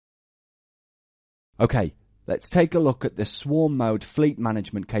Okay, let's take a look at the swarm mode fleet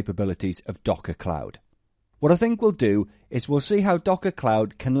management capabilities of Docker Cloud. What I think we'll do is we'll see how Docker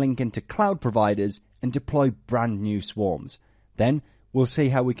Cloud can link into cloud providers and deploy brand new swarms. Then we'll see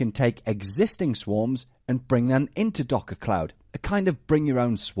how we can take existing swarms and bring them into Docker Cloud, a kind of bring your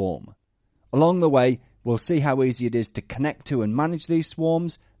own swarm. Along the way, we'll see how easy it is to connect to and manage these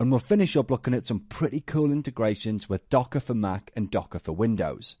swarms, and we'll finish up looking at some pretty cool integrations with Docker for Mac and Docker for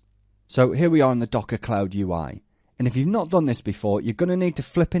Windows. So here we are in the Docker Cloud UI, and if you've not done this before, you're going to need to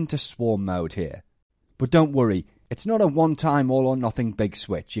flip into swarm mode here. But don't worry, it's not a one-time all-or-nothing big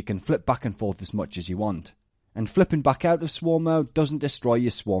switch. You can flip back and forth as much as you want. And flipping back out of swarm mode doesn't destroy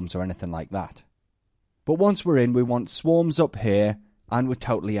your swarms or anything like that. But once we're in, we want swarms up here, and we're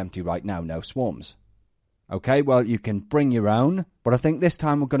totally empty right now, no swarms. Okay, well, you can bring your own, but I think this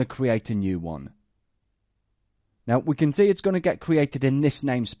time we're going to create a new one. Now, we can see it's going to get created in this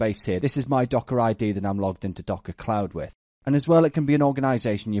namespace here. This is my Docker ID that I'm logged into Docker Cloud with. And as well, it can be an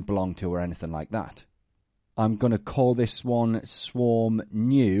organization you belong to or anything like that. I'm going to call this one Swarm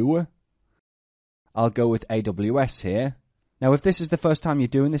New. I'll go with AWS here. Now, if this is the first time you're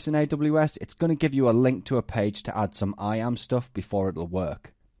doing this in AWS, it's going to give you a link to a page to add some IAM stuff before it'll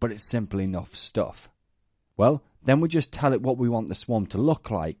work. But it's simple enough stuff. Well, then we just tell it what we want the swarm to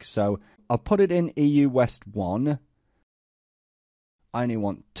look like. So I'll put it in EU West 1. I only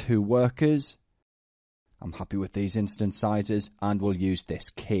want 2 workers. I'm happy with these instance sizes, and we'll use this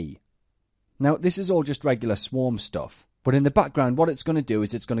key. Now, this is all just regular swarm stuff, but in the background, what it's going to do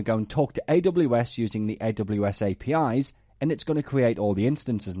is it's going to go and talk to AWS using the AWS APIs, and it's going to create all the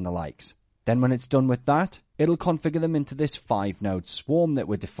instances and the likes. Then when it's done with that, it'll configure them into this 5-node swarm that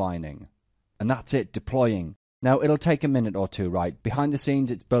we're defining. And that's it, deploying. Now, it'll take a minute or two, right? Behind the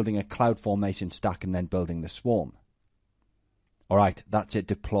scenes, it's building a CloudFormation stack and then building the swarm. Alright, that's it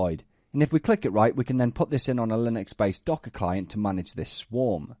deployed. And if we click it right, we can then put this in on a Linux-based Docker client to manage this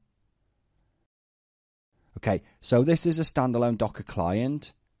swarm. Okay, so this is a standalone Docker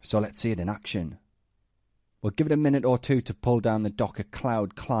client, so let's see it in action. We'll give it a minute or two to pull down the Docker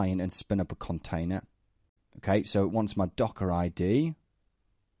Cloud client and spin up a container. Okay, so it wants my Docker ID.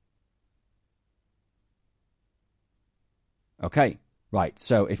 Okay, right,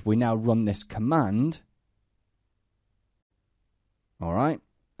 so if we now run this command, alright,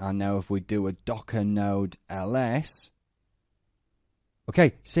 and now if we do a docker node ls,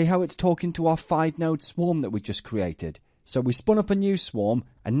 okay, see how it's talking to our 5-node swarm that we just created. So we spun up a new swarm,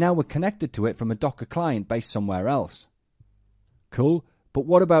 and now we're connected to it from a Docker client based somewhere else. Cool, but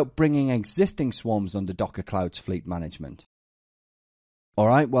what about bringing existing swarms under Docker Cloud's fleet management?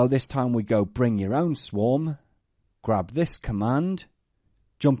 Alright, well this time we go bring your own swarm, grab this command,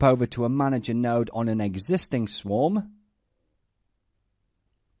 jump over to a manager node on an existing swarm.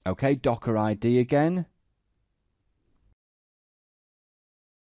 Okay, Docker ID again.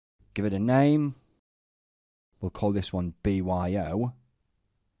 Give it a name. We'll call this one BYO.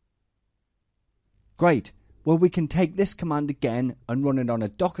 Great. Well, we can take this command again and run it on a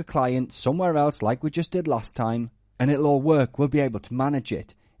Docker client somewhere else like we just did last time, and it'll all work. We'll be able to manage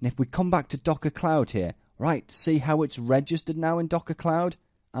it. And if we come back to Docker Cloud here, right, see how it's registered now in Docker Cloud?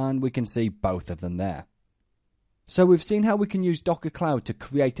 And we can see both of them there. So we've seen how we can use Docker Cloud to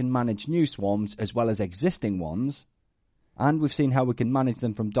create and manage new swarms as well as existing ones. And we've seen how we can manage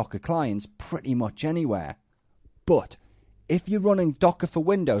them from Docker clients pretty much anywhere. But if you're running Docker for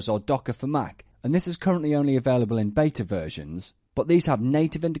Windows or Docker for Mac, and this is currently only available in beta versions, but these have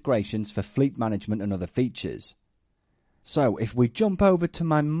native integrations for fleet management and other features. So if we jump over to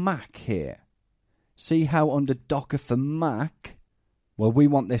my Mac here, see how under Docker for Mac, well, we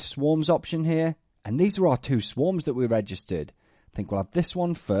want this swarms option here, and these are our 2 swarms that we registered. I think we'll have this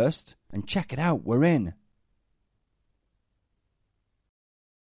one first, and check it out, we're in.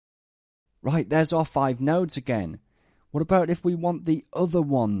 Right, there's our 5 nodes again. What about if we want the other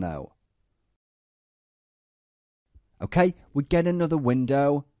one though? Okay, we get another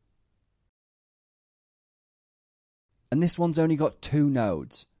window. And this one's only got 2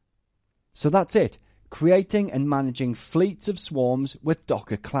 nodes. So that's it. Creating and managing fleets of swarms with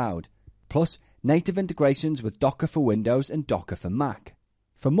Docker Cloud. Plus native integrations with Docker for Windows and Docker for Mac.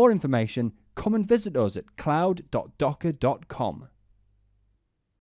 For more information, come and visit us at cloud.docker.com.